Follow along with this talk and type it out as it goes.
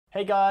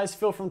Hey guys,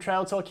 Phil from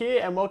Trail Talk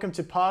here, and welcome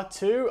to part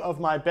 2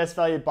 of my best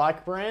value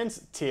bike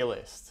brands tier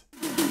list.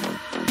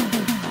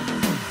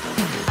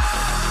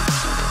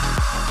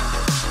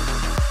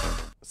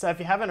 So if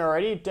you haven't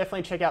already,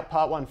 definitely check out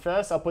part 1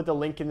 first. I'll put the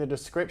link in the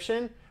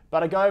description.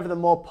 But I go over the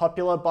more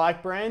popular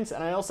bike brands,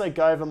 and I also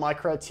go over my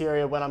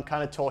criteria when I'm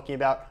kind of talking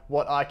about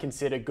what I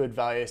consider good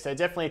value. So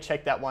definitely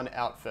check that one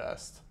out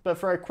first. But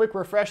for a quick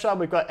refresher,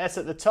 we've got S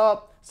at the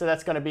top. So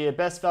that's going to be your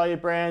best value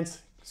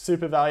brands.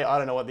 Super value, I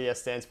don't know what the S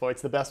stands for,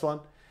 it's the best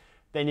one.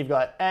 Then you've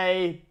got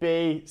A,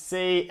 B,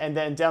 C, and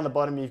then down the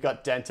bottom you've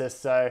got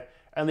dentists. So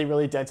only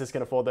really dentists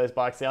can afford those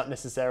bikes. They aren't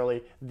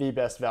necessarily the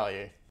best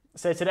value.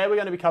 So today we're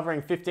going to be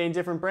covering 15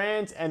 different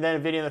brands, and then a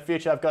video in the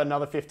future I've got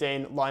another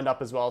 15 lined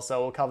up as well,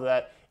 so we'll cover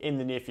that in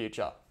the near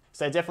future.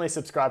 So definitely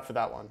subscribe for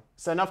that one.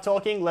 So enough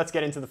talking, let's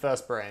get into the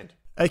first brand.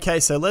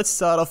 Okay, so let's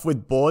start off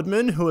with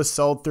Boardman, who are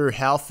sold through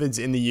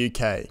Halfords in the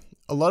UK.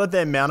 A lot of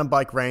their mountain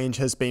bike range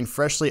has been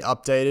freshly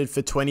updated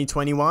for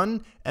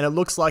 2021, and it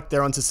looks like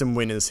they're onto some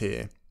winners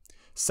here.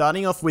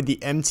 Starting off with the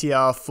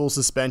MTR full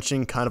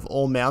suspension kind of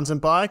all mountain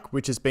bike,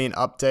 which has been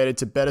updated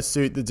to better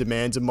suit the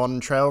demands of modern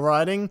trail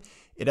riding.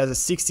 It has a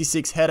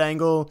 66 head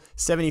angle,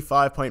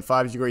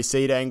 75.5 degree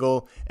seat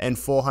angle, and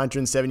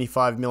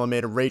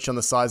 475mm reach on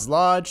the size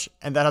large,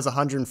 and that has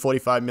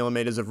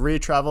 145mm of rear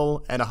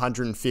travel and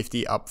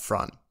 150 up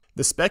front.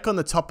 The spec on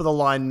the top of the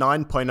line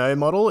 9.0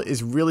 model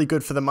is really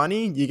good for the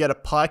money. You get a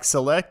Pike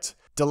Select,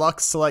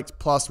 Deluxe Select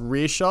Plus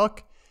rear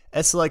shock,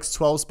 SLX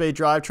 12-speed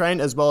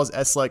drivetrain, as well as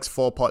SLX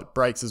 4-pot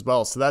brakes as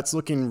well. So that's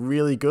looking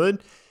really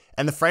good.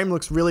 And the frame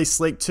looks really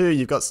sleek too.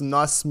 You've got some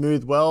nice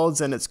smooth welds,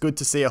 and it's good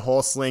to see a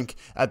horse link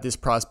at this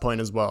price point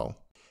as well.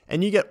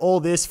 And you get all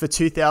this for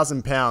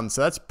 £2,000,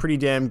 so that's pretty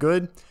damn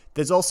good.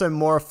 There's also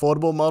more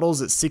affordable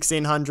models at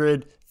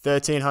 £1,600,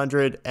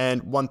 £1,300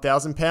 and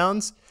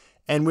 £1,000.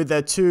 And with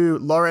their two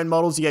lower end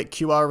models, you get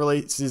QR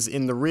releases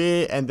in the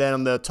rear, and then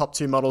on the top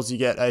two models, you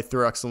get a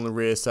through axle in the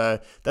rear. So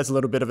that's a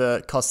little bit of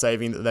a cost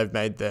saving that they've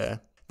made there.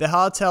 The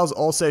hardtails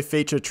also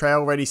feature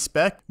trail ready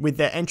spec, with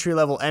their entry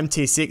level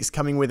MT6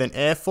 coming with an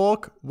air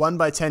fork,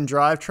 1x10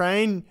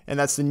 drivetrain, and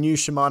that's the new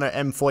Shimano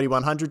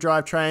M4100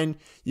 drivetrain.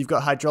 You've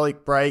got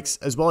hydraulic brakes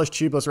as well as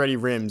tubeless ready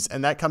rims,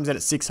 and that comes in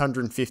at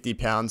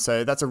 £650.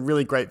 So that's a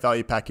really great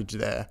value package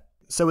there.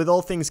 So with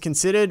all things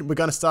considered, we're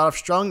going to start off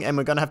strong, and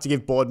we're going to have to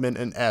give Boardman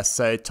an S,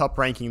 so top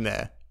ranking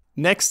there.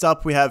 Next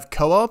up, we have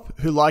Co-op,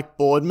 who like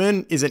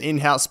Boardman is an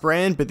in-house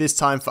brand, but this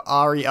time for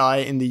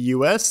REI in the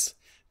US.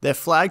 Their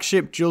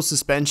flagship dual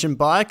suspension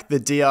bike,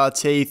 the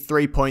DRT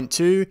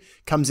 3.2,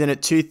 comes in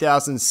at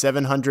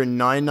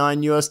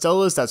 $2,799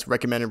 US. That's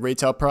recommended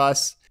retail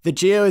price. The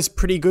Geo is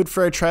pretty good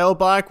for a trail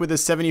bike with a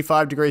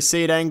 75 degree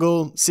seat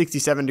angle,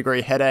 67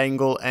 degree head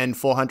angle, and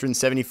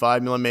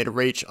 475mm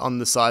reach on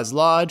the size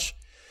large.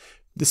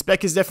 The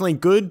spec is definitely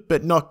good,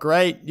 but not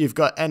great. You've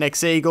got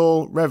NX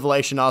Eagle,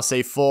 Revelation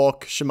RC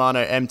fork,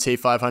 Shimano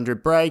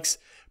MT500 brakes,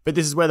 but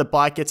this is where the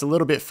bike gets a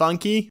little bit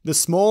funky. The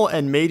small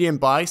and medium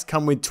bikes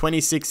come with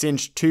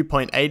 26-inch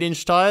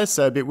 2.8-inch tires,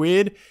 so a bit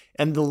weird,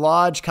 and the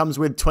large comes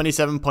with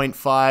 27.5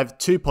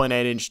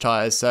 2.8-inch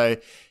tires, so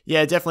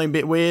yeah, definitely a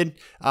bit weird.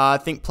 I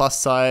think plus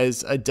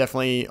size are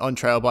definitely on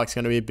trail bikes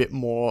going to be a bit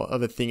more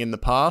of a thing in the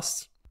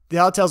past. The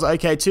hardtails are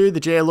okay too,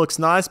 the Geo looks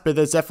nice, but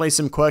there's definitely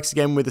some quirks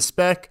again with the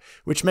spec,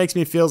 which makes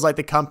me feel like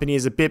the company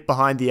is a bit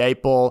behind the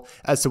 8 ball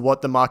as to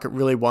what the market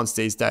really wants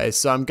these days,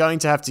 so I'm going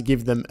to have to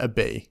give them a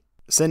B.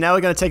 So now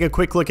we're going to take a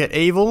quick look at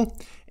Evil.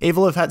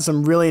 Evil have had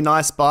some really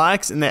nice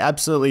bikes, and they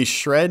absolutely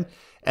shred,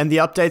 and the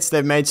updates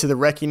they've made to the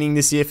Reckoning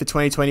this year for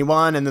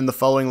 2021 and then the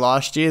following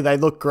last year, they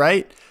look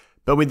great.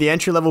 But with the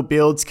entry-level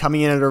builds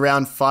coming in at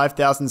around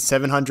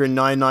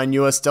 $5,799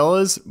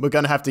 US, we're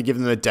going to have to give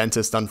them a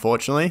dentist,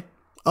 unfortunately.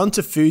 On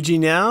to Fuji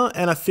now,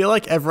 and I feel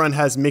like everyone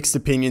has mixed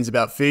opinions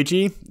about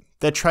Fuji.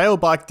 Their trail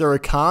bike, the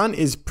Rakan,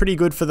 is pretty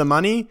good for the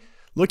money.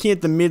 Looking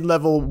at the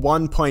mid-level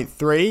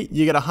 1.3,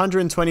 you get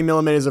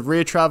 120mm of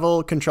rear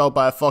travel controlled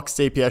by a Fox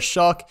DPS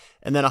shock,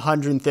 and then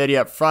 130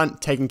 up front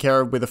taken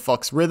care of with a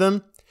Fox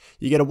Rhythm.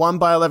 You get a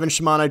 1x11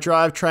 Shimano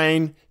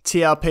drivetrain,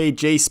 TRP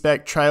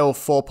G-Spec Trail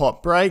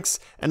 4-pot brakes,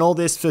 and all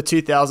this for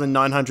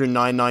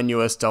 $2,999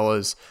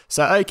 US.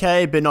 So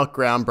okay, but not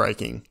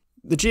groundbreaking.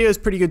 The Geo is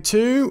pretty good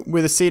too,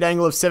 with a seat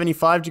angle of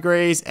 75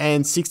 degrees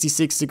and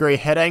 66 degree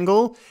head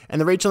angle,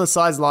 and the reach on the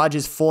size large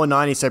is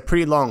 490, so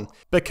pretty long.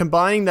 But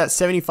combining that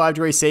 75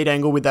 degree seat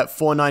angle with that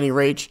 490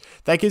 reach,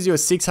 that gives you a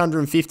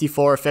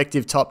 654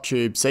 effective top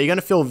tube, so you're going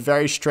to feel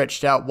very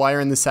stretched out while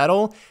you're in the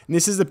saddle, and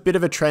this is a bit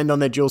of a trend on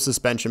their dual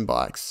suspension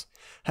bikes.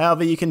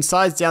 However, you can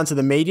size down to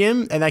the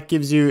medium, and that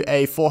gives you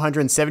a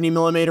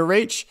 470mm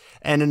reach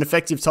and an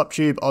effective top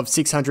tube of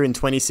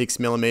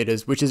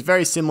 626mm, which is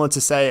very similar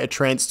to, say, a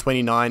Trance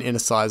 29 in a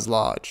size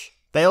large.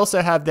 They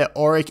also have their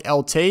Auric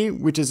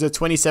LT, which is a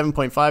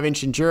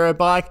 27.5-inch enduro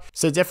bike,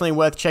 so definitely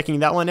worth checking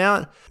that one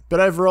out. But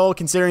overall,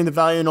 considering the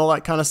value and all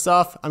that kind of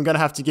stuff, I'm going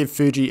to have to give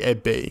Fuji a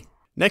B.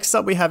 Next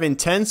up we have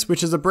Intense,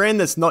 which is a brand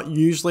that's not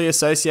usually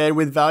associated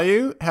with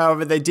value.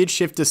 However, they did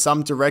shift to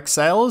some direct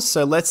sales,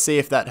 so let's see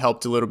if that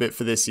helped a little bit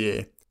for this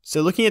year.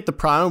 So looking at the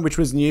Primer, which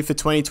was new for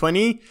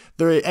 2020,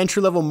 the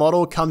entry-level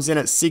model comes in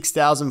at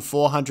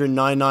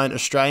 6,499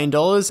 Australian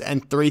dollars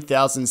and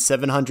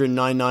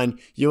 3,799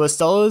 US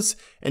dollars.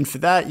 And for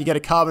that, you get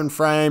a carbon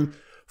frame,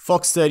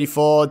 Fox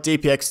 34,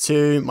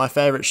 DPX2, my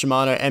favorite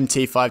Shimano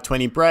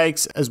MT520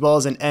 brakes, as well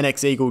as an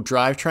NX Eagle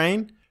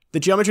drivetrain. The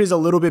geometry is a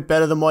little bit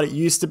better than what it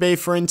used to be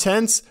for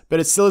Intense, but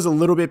it still is a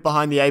little bit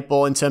behind the 8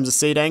 ball in terms of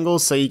seat angle,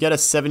 so you get a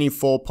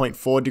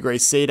 74.4 degree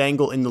seat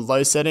angle in the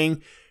low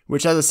setting,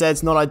 which, as I said,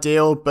 is not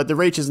ideal, but the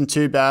reach isn't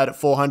too bad at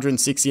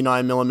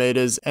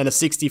 469mm, and a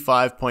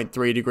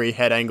 65.3 degree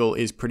head angle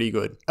is pretty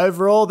good.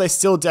 Overall, they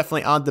still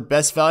definitely aren't the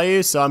best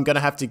value, so I'm going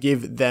to have to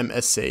give them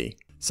a C.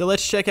 So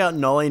let's check out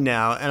Nolly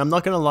now, and I'm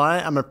not going to lie,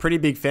 I'm a pretty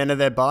big fan of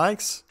their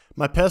bikes.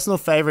 My personal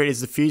favorite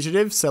is the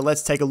Fugitive, so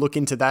let's take a look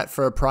into that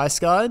for a price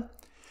guide.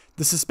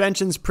 The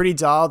suspension's pretty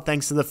dialed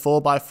thanks to the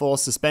 4x4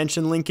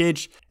 suspension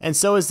linkage, and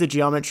so is the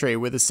geometry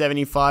with a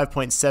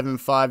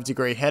 75.75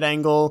 degree head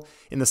angle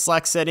in the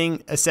slack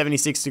setting, a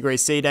 76 degree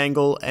seat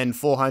angle, and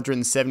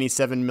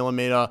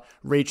 477mm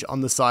reach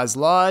on the size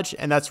large,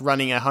 and that's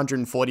running a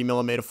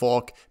 140mm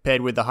fork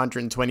paired with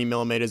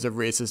 120mm of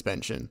rear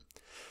suspension.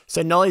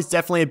 So Nolly's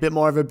definitely a bit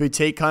more of a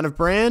boutique kind of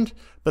brand,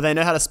 but they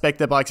know how to spec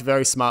their bikes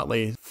very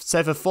smartly.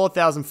 So for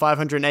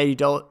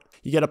 $4,580,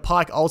 you get a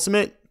Pike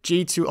Ultimate,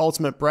 G2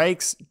 Ultimate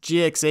brakes,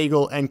 GX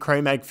Eagle, and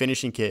Chromag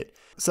finishing kit.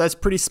 So that's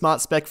pretty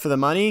smart spec for the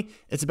money.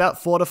 It's about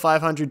 $400 to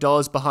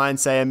 $500 behind,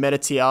 say, a Meta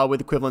TR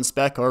with equivalent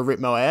spec or a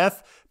Ritmo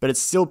AF, but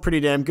it's still pretty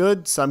damn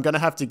good, so I'm going to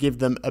have to give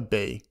them a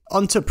B.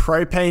 On to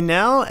Propane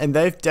now, and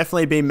they've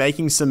definitely been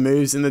making some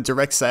moves in the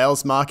direct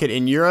sales market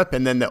in Europe,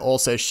 and then they're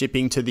also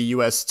shipping to the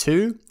US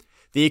too.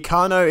 The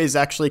Icano is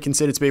actually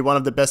considered to be one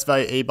of the best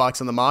value e-bikes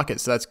on the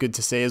market, so that's good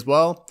to see as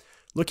well.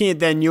 Looking at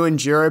their new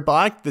enduro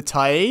bike, the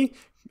Tai,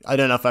 I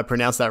don't know if I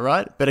pronounced that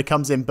right, but it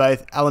comes in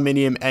both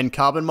aluminium and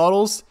carbon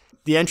models.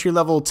 The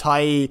entry-level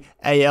Tai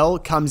AL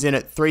comes in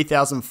at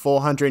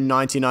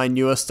 3,499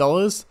 US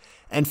dollars,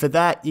 and for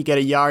that you get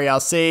a Yari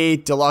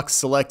RC, Deluxe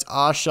Select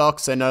R shock,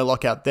 so no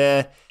lockout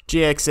there,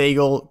 GX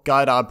Eagle,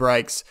 Guide R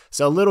brakes,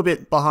 so a little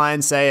bit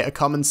behind, say, a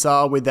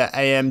Commensal with the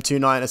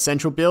AM29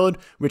 Essential build,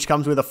 which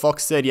comes with a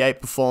Fox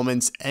 38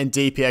 Performance and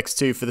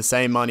DPX2 for the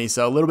same money,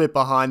 so a little bit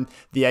behind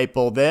the 8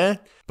 ball there.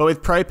 But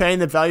with Propane,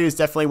 the value is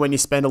definitely when you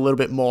spend a little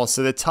bit more.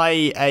 So the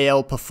Tai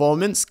AL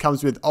Performance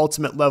comes with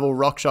ultimate level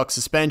RockShox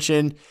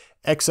suspension,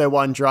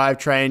 X01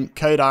 drivetrain,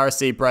 Code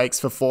RSC brakes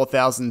for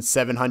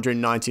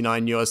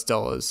 4,799 US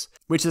dollars,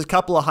 which is a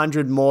couple of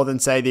hundred more than,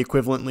 say, the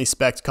equivalently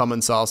spec'd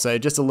Commensal, so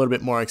just a little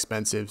bit more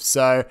expensive.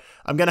 So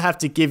I'm going to have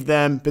to give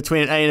them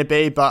between an A and a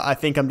B, but I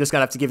think I'm just going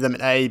to have to give them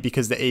an A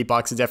because the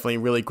e-bikes are definitely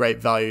really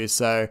great value.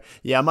 So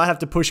yeah, I might have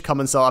to push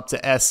Commensal up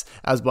to S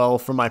as well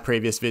from my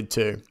previous vid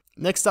too.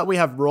 Next up we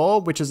have Raw,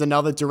 which is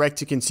another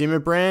direct-to-consumer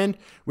brand,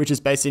 which is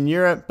based in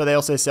Europe, but they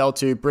also sell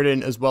to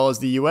Britain as well as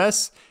the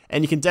US.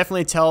 And you can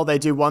definitely tell they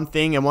do one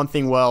thing and one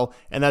thing well,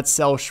 and that's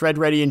sell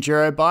shred-ready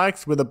enduro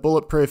bikes with a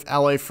bulletproof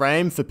alloy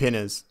frame for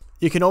pinners.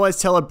 You can always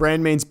tell a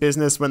brand means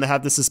business when they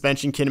have the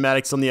suspension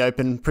kinematics on the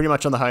open, pretty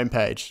much on the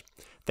homepage.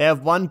 They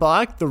have one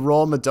bike, the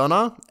Raw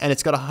Madonna, and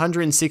it's got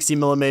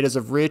 160mm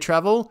of rear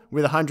travel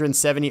with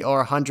 170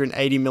 or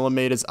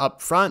 180mm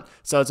up front.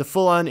 So it's a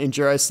full-on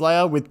enduro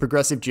slayer with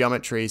progressive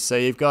geometry. So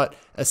you've got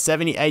a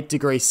 78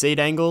 degree seat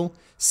angle,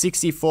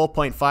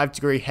 64.5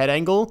 degree head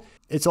angle.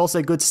 It's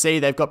also good to see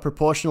they've got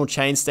proportional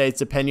chain stays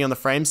depending on the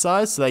frame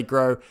size, so they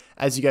grow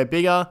as you go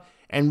bigger,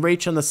 and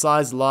reach on the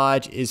size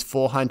large is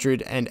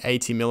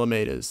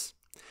 480mm.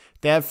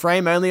 They have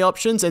frame only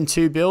options and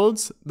 2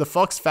 builds. The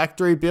Fox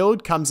factory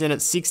build comes in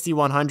at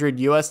 6,100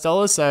 US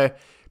dollars, so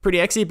pretty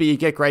exy, but you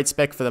get great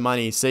spec for the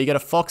money. So you get a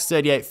Fox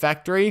 38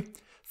 factory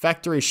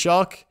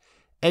shock,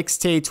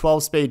 XT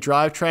 12-speed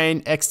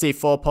drivetrain, XT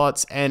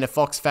 4-pots, and a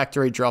Fox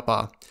factory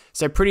dropper.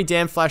 So pretty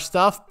damn flash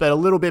stuff, but a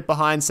little bit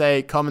behind,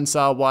 say,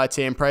 Commensal, YT,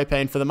 and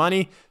Propane for the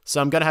money,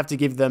 so I'm going to have to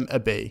give them a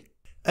B.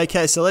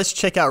 Okay, so let's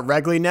check out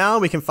Ragley now.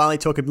 We can finally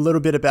talk a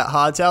little bit about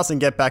hardtails and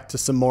get back to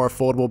some more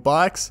affordable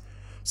bikes.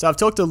 So I've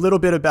talked a little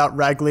bit about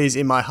Ragley's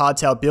in my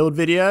hardtail build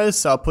videos,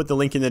 so I'll put the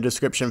link in the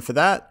description for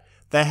that.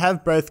 They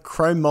have both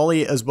chrome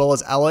moly as well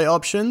as alloy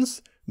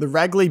options. The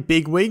Ragley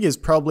Big Wig is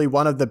probably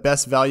one of the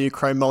best value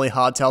chrome moly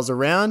hardtails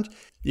around.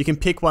 You can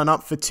pick one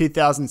up for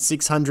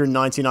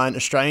 2,699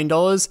 Australian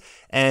dollars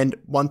and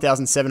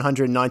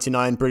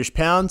 1,799 British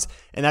pounds,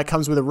 and that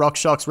comes with a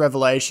RockShox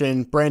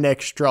Revelation, Brand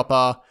X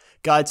dropper,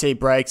 Guide T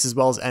brakes, as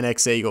well as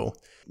NX Eagle,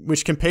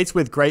 which competes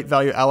with great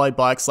value alloy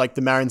bikes like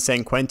the Marin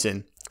San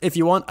Quentin. If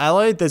you want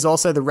alloy, there's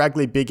also the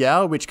Ragley Big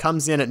Owl, which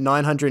comes in at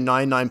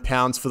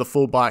 £999 for the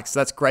full bike, so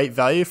that's great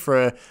value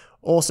for an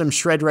awesome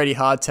shred-ready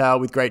hardtail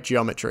with great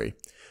geometry.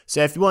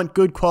 So if you want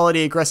good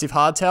quality aggressive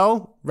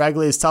hardtail,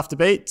 Ragley is tough to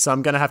beat, so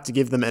I'm going to have to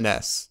give them an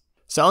S.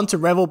 So on to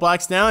Revel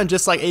bikes now, and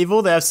just like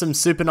Evil, they have some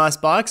super nice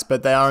bikes,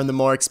 but they are on the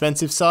more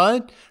expensive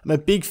side. I'm a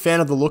big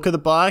fan of the look of the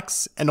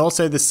bikes, and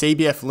also the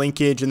CBF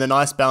linkage and the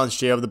nice balance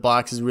geo of the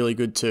bikes is really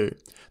good too.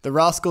 The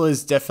Rascal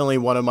is definitely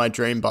one of my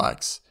dream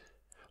bikes.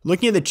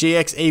 Looking at the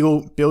GX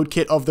Eagle build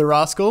kit of the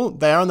Rascal,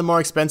 they are on the more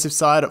expensive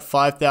side at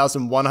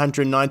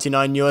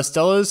 $5,199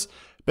 US,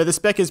 but the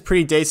spec is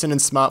pretty decent and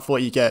smart for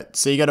what you get.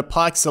 So you get a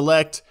Pike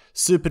Select,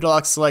 Super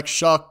Deluxe Select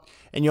shock,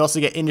 and you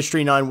also get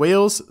Industry 9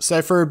 wheels.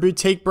 So for a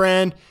boutique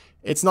brand,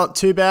 it's not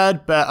too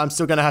bad, but I'm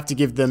still going to have to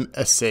give them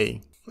a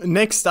C.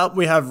 Next up,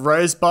 we have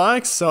Rose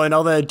Bikes, so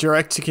another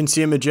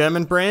direct-to-consumer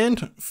German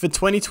brand. For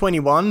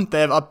 2021, they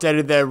have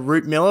updated their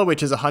Route Miller,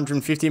 which is a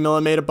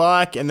 150mm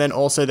bike, and then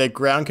also their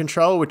Ground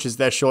Control, which is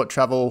their short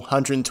travel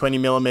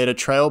 120mm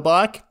trail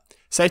bike.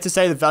 Safe to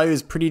say the value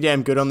is pretty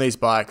damn good on these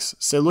bikes.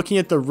 So looking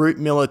at the Route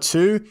Miller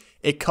 2,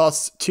 it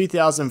costs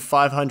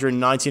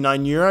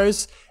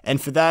 €2,599, and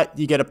for that,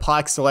 you get a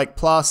Pike Select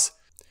Plus,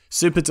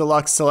 Super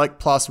Deluxe Select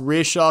Plus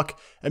rear shock,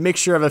 a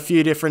mixture of a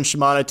few different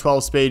Shimano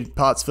 12-speed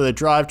parts for the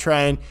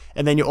drivetrain,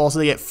 and then you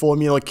also get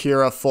Formula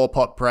Cura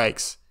 4-pot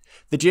brakes.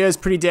 The geo is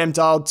pretty damn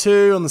dialed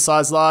too, on the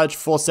size large,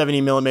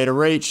 470mm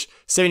reach,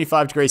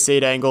 75-degree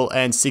seat angle,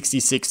 and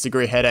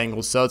 66-degree head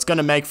angle, so it's going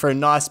to make for a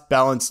nice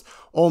balanced,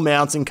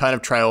 all-mountain kind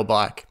of trail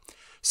bike.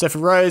 So for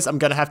Rose, I'm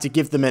going to have to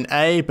give them an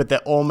A, but they're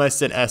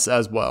almost an S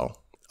as well.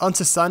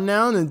 Onto Sun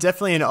now, and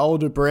definitely an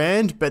older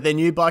brand, but their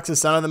new bikes are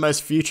some of the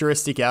most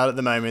futuristic out at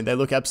the moment. They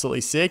look absolutely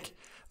sick.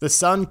 The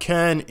Sun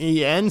Kern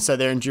EN, so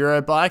their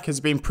enduro bike, has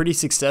been pretty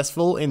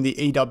successful in the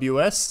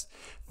EWS.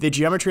 The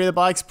geometry of the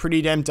bike's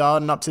pretty damn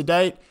dialed and up to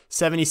date.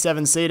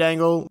 77 seat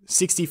angle,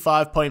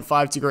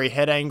 65.5 degree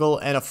head angle,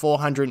 and a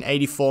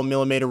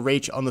 484mm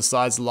reach on the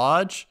size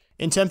large.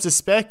 In terms of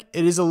spec,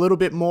 it is a little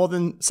bit more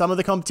than some of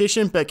the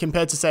competition, but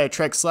compared to say a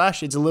Trek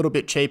Slash, it's a little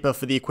bit cheaper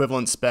for the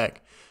equivalent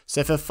spec.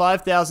 So for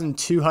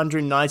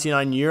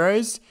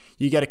 €5,299,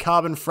 you get a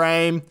carbon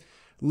frame,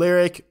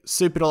 Lyric,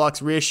 Super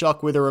Deluxe rear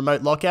shock with a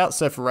remote lockout,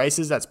 so for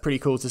races, that's pretty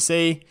cool to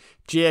see,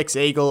 GX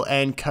Eagle,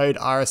 and Code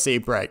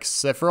RSC brakes.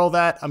 So for all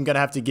that, I'm going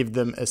to have to give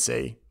them a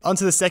C.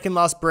 Onto the second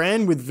last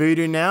brand with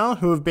Voodoo now,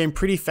 who have been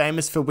pretty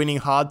famous for winning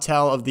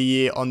Hardtail of the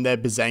Year on their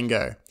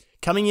Bazango.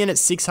 Coming in at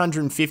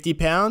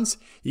 £650,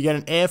 you get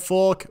an air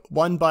fork,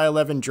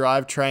 1x11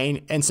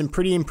 drivetrain, and some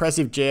pretty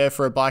impressive geo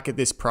for a bike at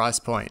this price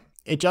point.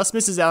 It just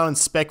misses out on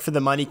spec for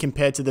the money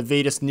compared to the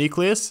Vetus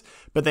Nucleus,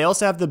 but they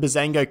also have the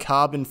Bazango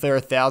Carbon for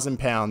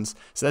 £1,000.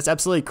 So that's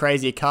absolutely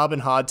crazy. A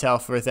carbon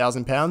hardtail for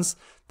 £1,000.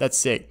 That's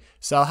sick.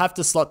 So I'll have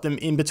to slot them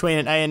in between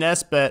an A and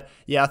S, but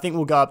yeah, I think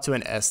we'll go up to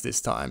an S this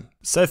time.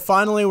 So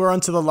finally, we're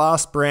on to the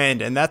last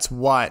brand, and that's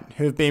White,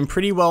 who have been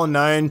pretty well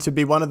known to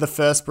be one of the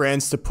first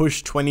brands to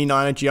push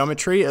 29er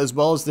geometry as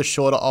well as the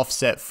shorter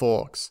offset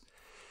forks.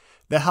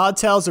 Their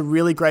hardtails are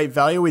really great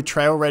value with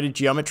trail-rated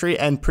geometry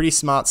and pretty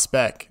smart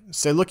spec.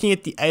 So looking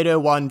at the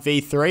 801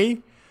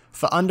 V3,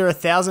 for under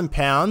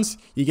 £1,000,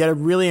 you get a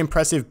really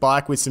impressive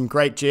bike with some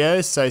great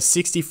geos, so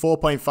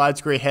 64.5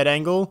 degree head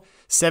angle,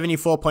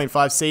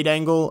 74.5 seat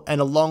angle, and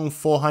a long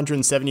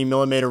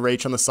 470mm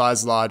reach on the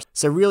size large.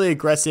 So really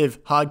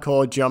aggressive,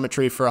 hardcore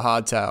geometry for a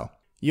hardtail.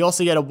 You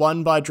also get a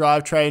 1x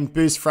drivetrain,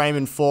 boost frame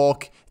and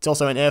fork. It's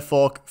also an air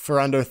fork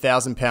for under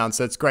 £1,000,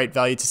 so it's great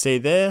value to see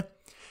there.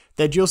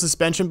 Their dual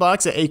suspension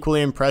bikes are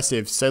equally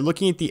impressive. So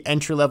looking at the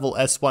entry-level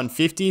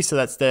S150, so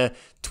that's their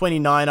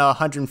 29er,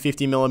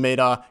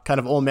 150mm kind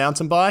of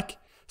all-mountain bike.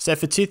 So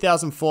for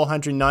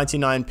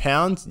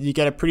 £2,499, you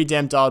get a pretty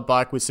damn dialed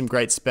bike with some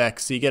great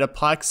specs. So you get a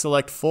Pike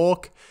Select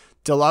fork,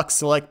 Deluxe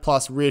Select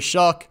Plus rear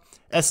shock,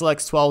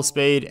 SLX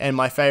 12-speed, and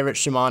my favorite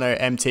Shimano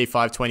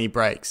MT520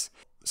 brakes.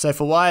 So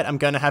for White, I'm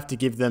going to have to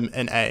give them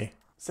an A.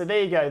 So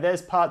there you go,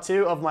 there's part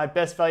 2 of my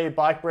best value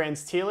bike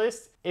brands tier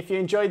list. If you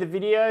enjoyed the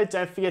video,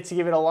 don't forget to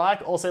give it a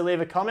like. Also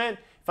leave a comment.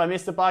 If I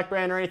missed a bike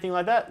brand or anything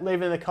like that,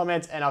 leave it in the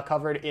comments and I'll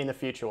cover it in a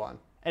future one.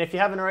 And if you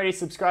haven't already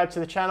subscribed to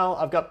the channel,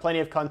 I've got plenty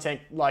of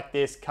content like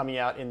this coming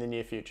out in the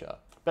near future.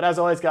 But as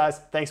always guys,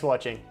 thanks for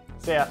watching.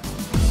 See ya.